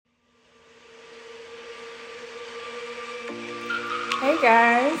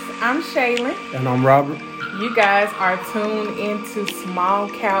guys, I'm Shaylin. And I'm Robert. You guys are tuned into Small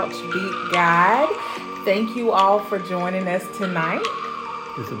Couch Big God. Thank you all for joining us tonight.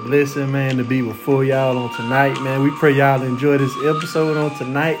 It's a blessing, man, to be before y'all on tonight, man. We pray y'all enjoy this episode on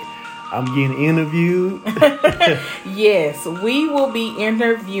tonight. I'm getting interviewed. Yes, we will be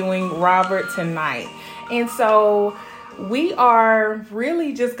interviewing Robert tonight. And so we are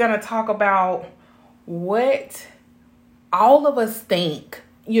really just going to talk about what all of us think.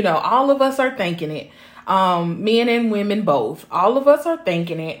 You know, all of us are thinking it. Men and women both. All of us are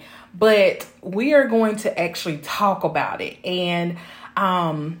thinking it. But we are going to actually talk about it. And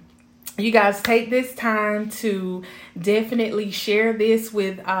you guys take this time to definitely share this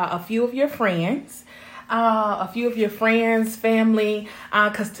with a few of your friends. Family,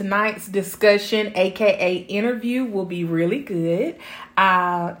 because tonight's discussion, aka interview, will be really good.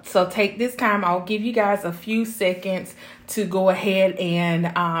 So take this time. I'll give you guys a few seconds to go ahead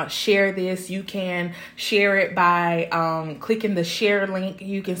and share this. You can share it by clicking the share link.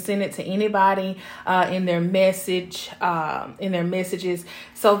 You can send it to anybody in their messages,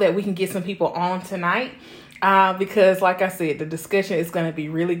 so that we can get some people on tonight. Because, like I said, the discussion is going to be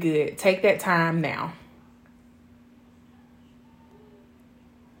really good. Take that time now.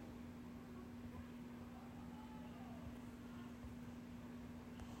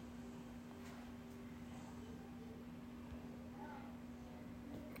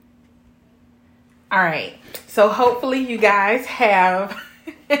 All right, so hopefully you guys have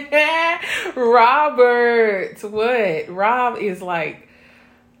Robert. What? Rob is like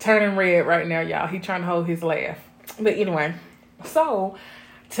turning red right now, y'all. He trying to hold his laugh. But anyway, so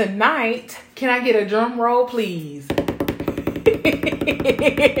tonight, can I get a drum roll, please?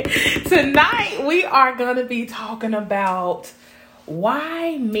 Tonight, we are going to be talking about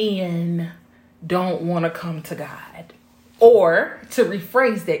why men don't want to come to God. Or, to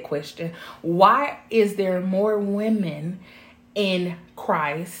rephrase that question, why is there more women in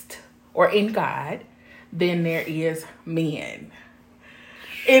Christ or in God than there is men?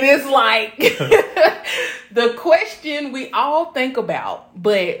 It is like the question we all think about,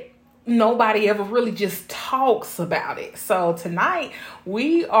 but nobody ever really just talks about it. So tonight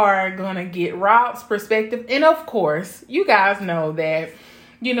we are going to get Rob's perspective. And of course, you guys know that,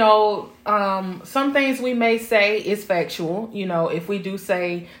 you know, some things we may say is factual. You know, if we do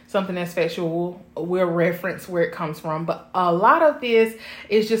say something that's factual, we'll reference where it comes from. But a lot of this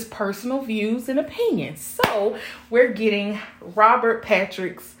is just personal views and opinions. So we're getting Robert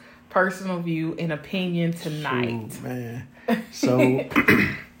Patrick's personal view and opinion tonight. Ooh, man. So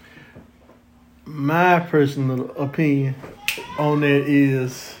my personal opinion on that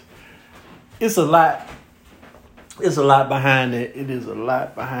is it's a lot. It's a lot behind it. It is a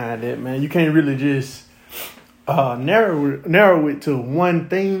lot behind it, man. You can't really just narrow it to one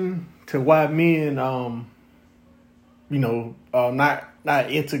thing to why men, not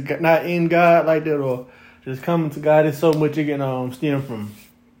in God like that, or just coming to God. It's so much it can stem from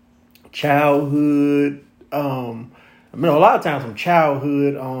childhood. A lot of times from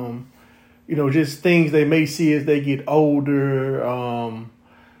childhood. Just things they may see as they get older.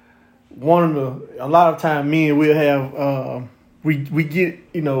 A lot of time men will have we'll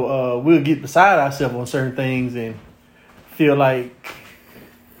get beside ourselves on certain things and feel like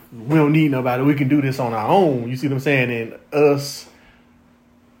we don't need nobody, we can do this on our own. You see what I'm saying? And us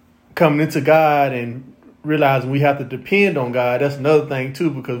coming into God and realizing we have to depend on God, that's another thing too,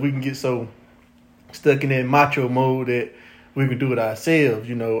 because we can get so stuck in that macho mode that we can do it ourselves,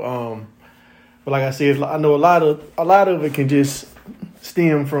 but like I said, I know a lot of it can just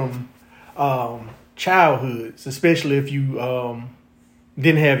stem from childhoods, especially if you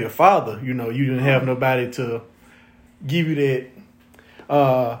didn't have your father. You didn't have nobody to give you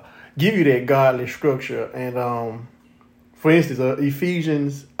that godly structure. And for instance,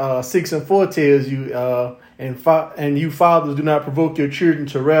 Ephesians 6:4 tells you, and you fathers, do not provoke your children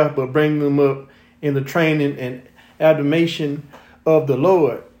to wrath, but bring them up in the training and admonition of the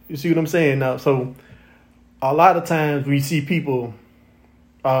Lord. You see what I'm saying? Now, so a lot of times we see people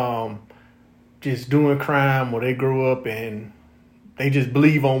just doing crime, or they grow up and they just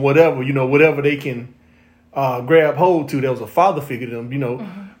believe on whatever they can grab hold to. There was a father figure to them.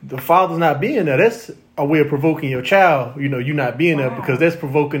 Mm-hmm. The father's not being there. That's a way of provoking your child. You not being there, because that's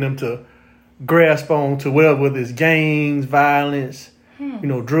provoking them to grasp on to whether it's gangs, violence,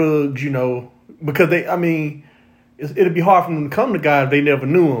 drugs, because it'd be hard for them to come to God if they never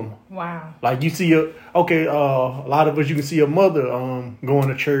knew him. Wow. Like you see a lot of us, you can see a mother going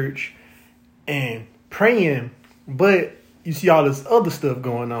to church and praying, but you see all this other stuff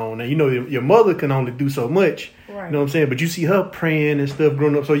going on, and your mother can only do so much. Right. Right. You know what I'm saying? But you see her praying and stuff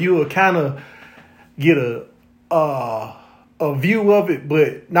growing up, so you will kind of get a view of it,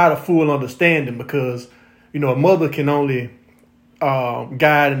 but not a full understanding, because a mother can only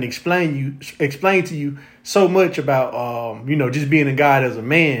guide and explain to you so much about just being a guide as a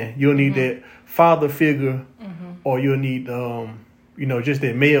man. You'll need that father figure, or you'll need just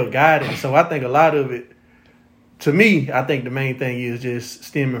that male guidance. So I think a lot of it, to me, I think the main thing is just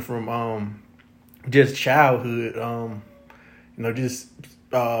stemming from just childhood, just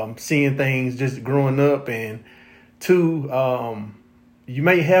seeing things, just growing up. And two, you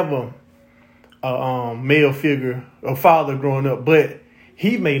may have a male figure, a father growing up, but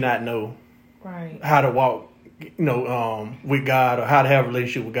he may not know how to walk, with God, or how to have a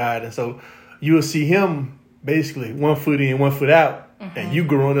relationship with God. And so you'll see him basically 1 foot in, 1 foot out. And you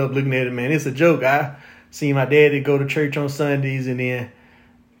growing up looking at it, man, it's a joke. I seen my daddy go to church on Sundays, and then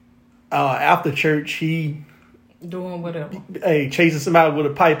after church, he doing whatever. Chasing somebody with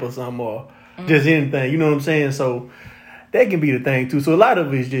a pipe or something, or just anything. You know what I'm saying? So that can be the thing too. So a lot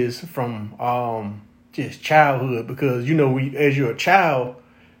of it is just from just childhood, because we, as you're a child,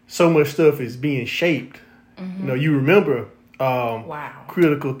 so much stuff is being shaped. You remember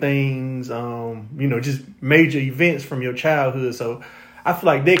critical things, just major events from your childhood. So I feel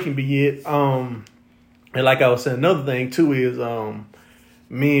like that can be it. And like I was saying, another thing too is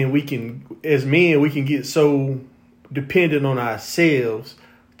we can get so dependent on ourselves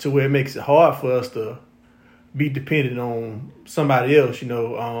to where it makes it hard for us to be dependent on somebody else.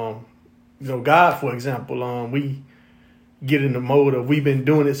 God, for example, we get in the mode of, we've been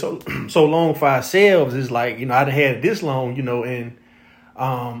doing it so long for ourselves. It's like, I done had it this long, and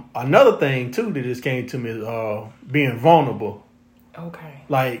another thing too that just came to me is being vulnerable. Okay.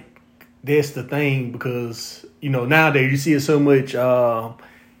 Like, that's the thing, because, nowadays you see it so much,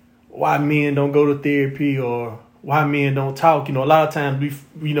 why men don't go to therapy, or why men don't talk. A lot of times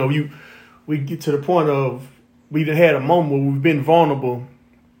we get to the point of, we done had a moment where we've been vulnerable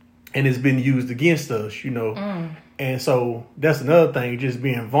and it's been used against us, And so that's another thing, just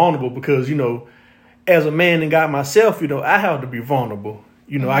being vulnerable, because, as a man and God myself, I have to be vulnerable.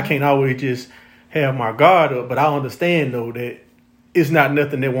 I can't always just have my guard up, but I understand, though, that it's not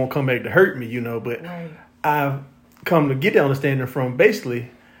nothing that won't come back to hurt me, but I've come to get the understanding from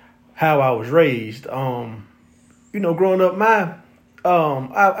basically how I was raised. Growing up,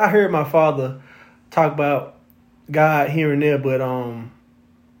 I heard my father talk about God here and there, but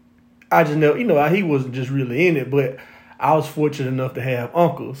I just know, he wasn't just really in it, but I was fortunate enough to have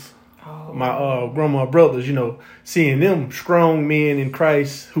uncles, my grandma brothers, seeing them strong men in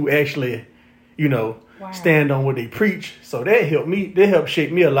Christ who actually, stand on what they preach. So that helped me. That helped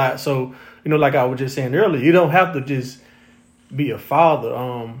shape me a lot. So, like I was just saying earlier, you don't have to just be a father.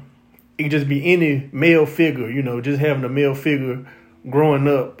 It can just be any male figure, just having a male figure growing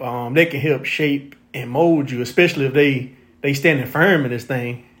up. They can help shape and mold you, especially if they standing firm in this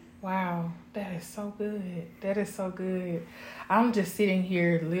thing. Wow, that is so good. That is so good. I'm just sitting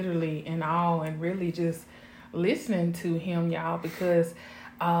here literally in awe and really just listening to him, y'all, because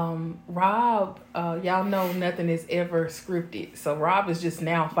Rob, y'all know nothing is ever scripted. So Rob is just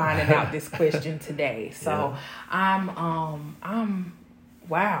now finding out this question today. So I'm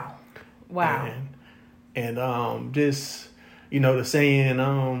wow. And just, the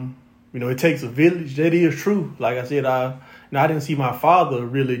saying, it takes a village. That is true. Like I said, I didn't see my father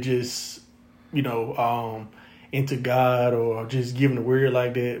really just, into God or just giving the word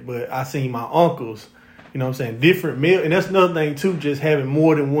like that. But I seen my uncles, different male. And that's another thing too, just having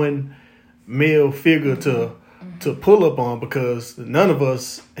more than one male figure to pull up on, because none of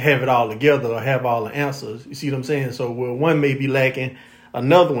us have it all together or have all the answers. You see what I'm saying? So where one may be lacking,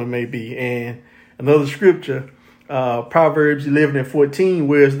 another one may be. And another scripture, Proverbs 11:14,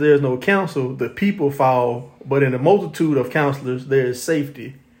 whereas there's no counsel, the people fall, but in a multitude of counselors, there is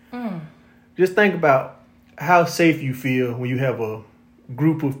safety. Just think about how safe you feel when you have a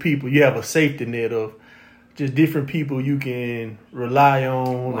group of people. You have a safety net of just different people you can rely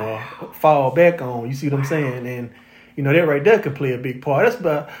on or fall back on. You see what I'm saying? And, that right there could play a big part. That's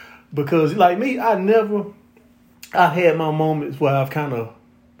about, because like me, I've had my moments where I've kind of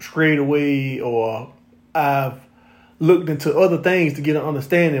strayed away, or I've looked into other things to get an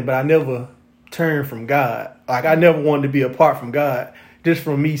understanding, but I never turned from God. Like, I never wanted to be apart from God, just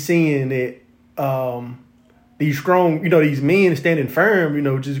from me seeing that these strong, these men standing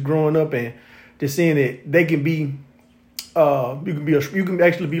firm, just growing up and just seeing that they can be, you can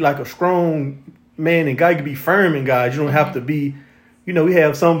actually be like a strong man in God. You can be firm in God. You don't have to be, we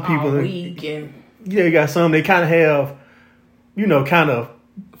have some people weak and you got some, they kind of have, kind of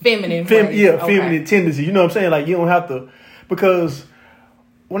feminine ways. Yeah, feminine tendency. You know what I'm saying? Like, you don't have to, because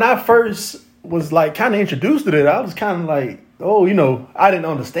when I first was like kind of introduced to it, I was kind of like, oh, you know, I didn't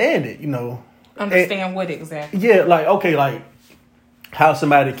understand it, you know. Understand what exactly? Yeah, like, okay, like how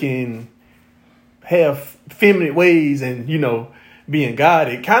somebody can have feminine ways and, you know, being God,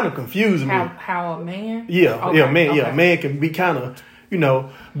 it kind of confused me. How a man? A man can be kind of, you know,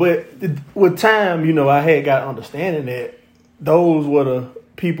 but with time, you know, I had got understanding that those were the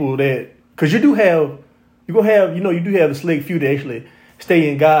people that, because you do have the select few that actually stay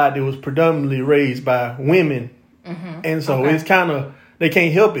in God that was predominantly raised by women. Mm-hmm. And so it's kind of, they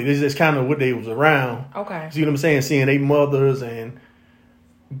can't help it. It's just kind of what they was around. Okay. See what I'm saying? Seeing their mothers and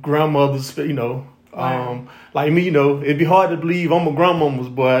grandmothers, you know. Wow. Like me, you know, it'd be hard to believe I'm a grandmama's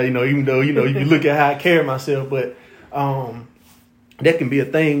boy, you know, even though, you know, you look at how I carry myself, but that can be a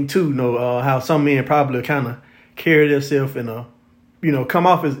thing too, you know, how some men probably kind of carry themselves in a, you know, come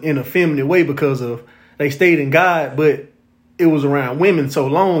off as in a feminine way because of they stayed in God, but it was around women so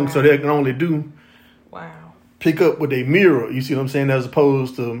long, so they can only pick up with a mirror, you see what I'm saying, as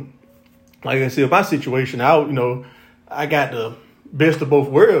opposed to, like I said, my situation, I got the best of both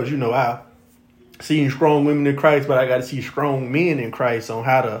worlds, you know, I seeing strong women in Christ, but I got to see strong men in Christ on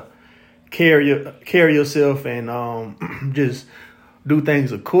how to carry yourself and just do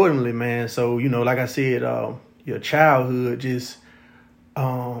things accordingly, man. So, you know, like I said, your childhood, just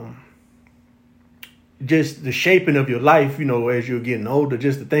the shaping of your life, you know, as you're getting older,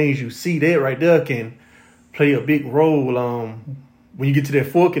 just the things you see there right there can play a big role when you get to that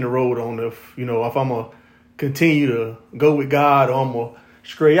fork in the road on if I'm going to continue to go with God or I'm going to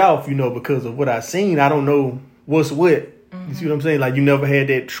stray off, you know, because of what I seen. I don't know what's what. Mm-hmm. You see what I'm saying? Like, you never had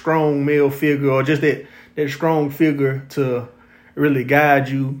that strong male figure or just that strong figure to really guide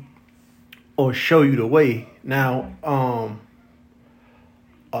you or show you the way. Now,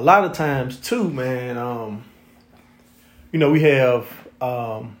 a lot of times too, man, you know, we have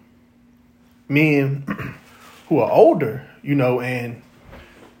men who are older, you know, and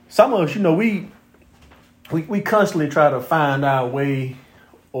some of us, you know, we constantly try to find our way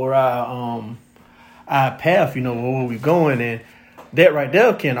or our path, you know, where we're going, and that right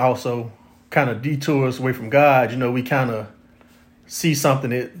there can also kind of detour us away from God. You know, we kind of see something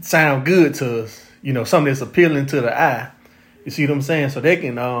that sound good to us, you know, something that's appealing to the eye. You see what I'm saying? So they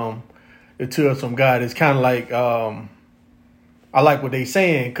can deter us from God. It's kind of like I like what they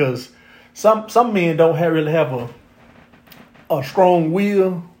saying, because some men don't really have a strong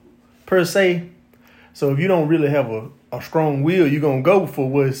will per se. So if you don't really have a strong will, you're going to go for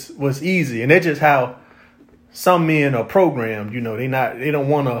what's easy. And that's just how some men are programmed. You know, they don't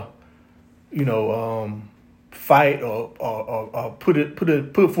want to, you know, fight or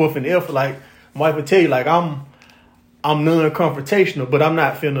put forth an effort. Like my wife would tell you, like, I'm non-confrontational, but I'm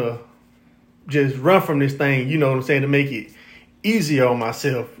not finna just run from this thing, you know what I'm saying, to make it easier on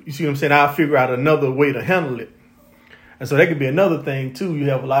myself. You see what I'm saying? I'll figure out another way to handle it. And so that could be another thing too. You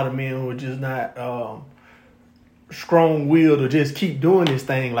have a lot of men who are just not strong-willed to just keep doing this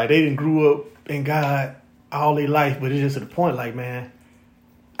thing. Like, they didn't grew up in God all their life, but it's just at the point, like, man,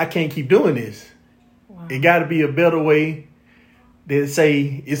 I can't keep doing this. Wow. It got to be a better way that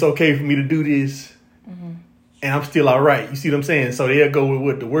say it's okay for me to do this, mm-hmm. and I'm still all right. You see what I'm saying? So they'll go with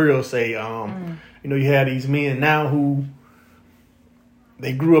what the world say. You know, you have these men now who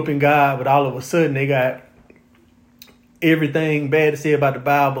they grew up in God, but all of a sudden they got everything bad to say about the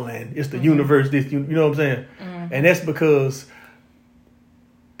Bible and it's the mm-hmm. universe. This, you know what I'm saying? Mm-hmm. And that's because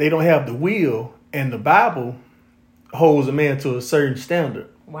they don't have the will, and the Bible holds a man to a certain standard.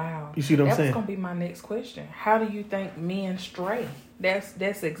 Wow. You see what I'm saying? That's going to be my next question. How do you think men stray? That's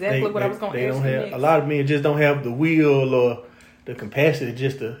exactly what I was going to ask you next. A lot of men just don't have the will or the capacity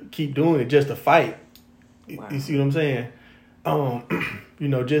just to keep doing it, just to fight. Wow. You see what I'm saying? You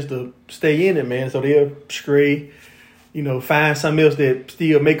know, just to stay in it, man. So they'll stray, you know, find something else that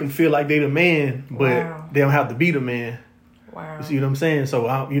still make them feel like they the man, but wow. they don't have to be the man. Wow. You see what I'm saying?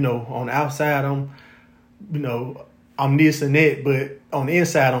 So, you know, on the outside, I'm this and that, but on the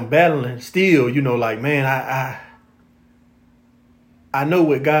inside, I'm battling still, you know, like, man, I know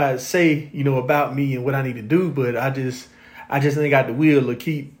what God say, you know, about me and what I need to do, but I just ain't got the will to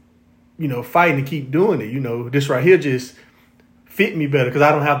keep, you know, fighting and keep doing it. You know, this right here just fit me better because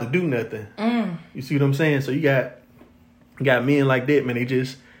I don't have to do nothing. You see what I'm saying? So you got men like that, man. They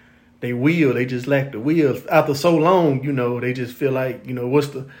just lack the will. After so long, you know, they just feel like, you know,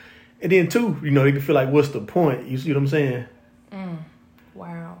 and then too, you know, they can feel like, what's the point? You see what I'm saying?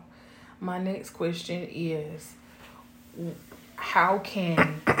 Wow. My next question is, how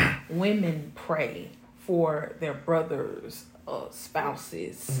can women pray for their brothers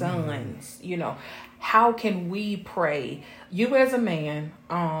spouses, sons, you know, how can we pray? You as a man,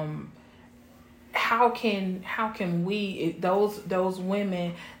 how can we, those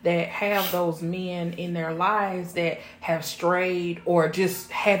women that have those men in their lives that have strayed or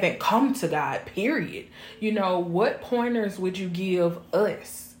just haven't come to God, period, you know, what pointers would you give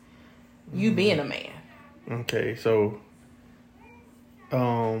us, you being a man? Okay, so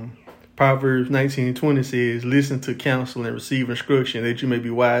Proverbs 19:20 says, listen to counsel and receive instruction that you may be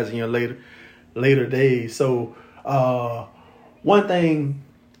wise in your later days. So one thing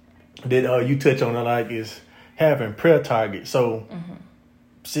that you touch on a lot is having prayer targets. So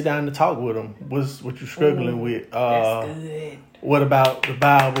sit down and talk with them. What you're struggling with? That's good. What about the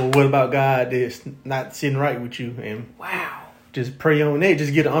Bible? What about God that's not sitting right with you? And wow, just pray on that.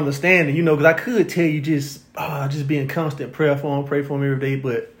 Just get an understanding, you know, because I could tell you just be in constant prayer for them, pray for them every day.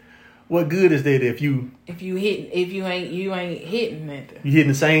 But what good is that if you ain't hitting it? You hitting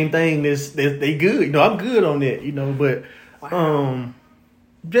the same thing. They good. You know, I'm good on that. You know, but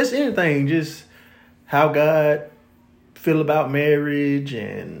just anything, just how God feel about marriage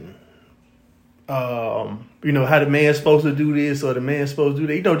and you know, how the man's supposed to do this or the man's supposed to do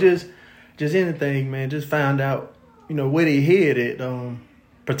that. You know, just anything, man. Just find out, you know, where they headed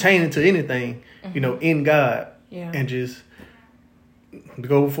pertaining to anything, you know, in God. Yeah. And just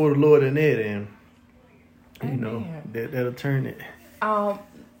go before the Lord in that, and you know, that'll turn it.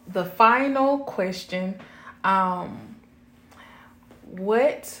 The final question,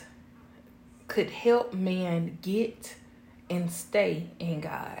 what could help men get and stay in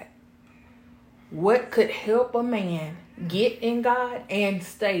God? What could help a man get in God and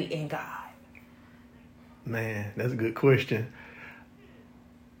stay in God? Man, that's a good question.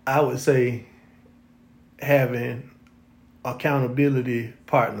 I would say having accountability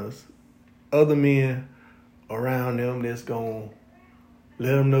partners, other men around them that's going to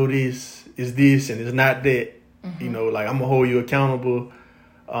let them know this is this and it's not that. You know, like, I'm going to hold you accountable.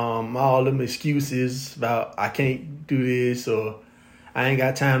 All them excuses about I can't do this or I ain't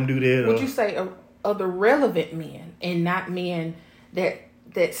got time to do that. Would you say other relevant men and not men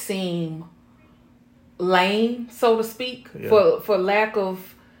that seem lame, so to speak, for lack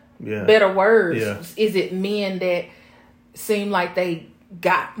of better words? Yeah. Is it men that seem like they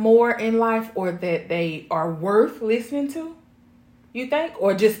got more in life or that they are worth listening to, you think?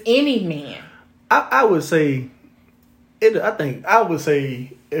 Or just any man? I would say, if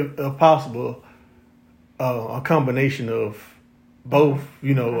possible, a combination of both,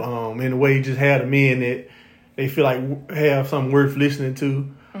 you know, in a way, just have the men that they feel like have something worth listening to,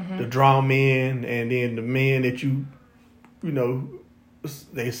 the draw men, and then the men that you know,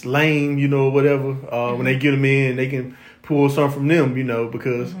 it's lame, you know, whatever. When they get them in, they can pull something from them, you know,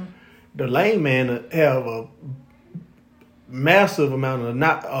 because the lame man have a massive amount of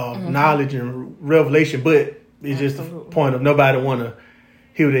knowledge and revelation, but it's just the point of nobody want to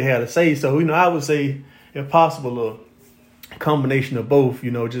hear what they have to say. So, you know, I would say, if possible, a combination of both, you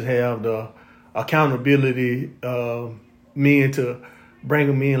know, just have the accountability men to bring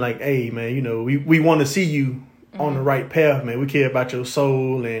them in like, hey, man, you know, we want to see you on the right path, man. We care about your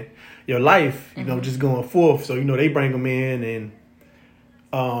soul and your life, you know, just going forth. So, you know, they bring them in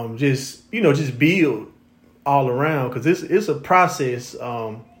and just build all around, because it's a process,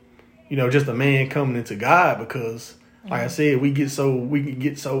 you know, just a man coming into God, because like I said, we can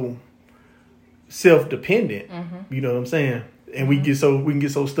get so self-dependent, you know what I'm saying? And we can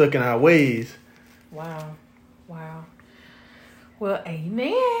get so stuck in our ways. Wow. Well,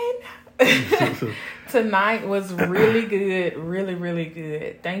 amen. Tonight was really good, really, really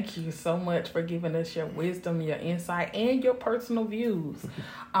good. Thank you so much for giving us your wisdom, your insight, and your personal views.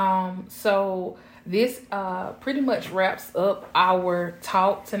 So this pretty much wraps up our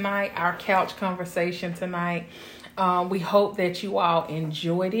talk tonight, our couch conversation tonight. We hope that you all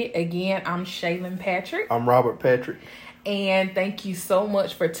enjoyed it. Again, I'm Shaylin Patrick. I'm Robert Patrick. And thank you so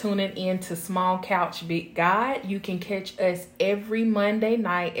much for tuning in to Small Couch Big God. You can catch us every Monday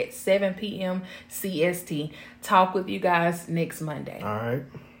night at 7 p.m. CST. Talk with you guys next Monday. All right.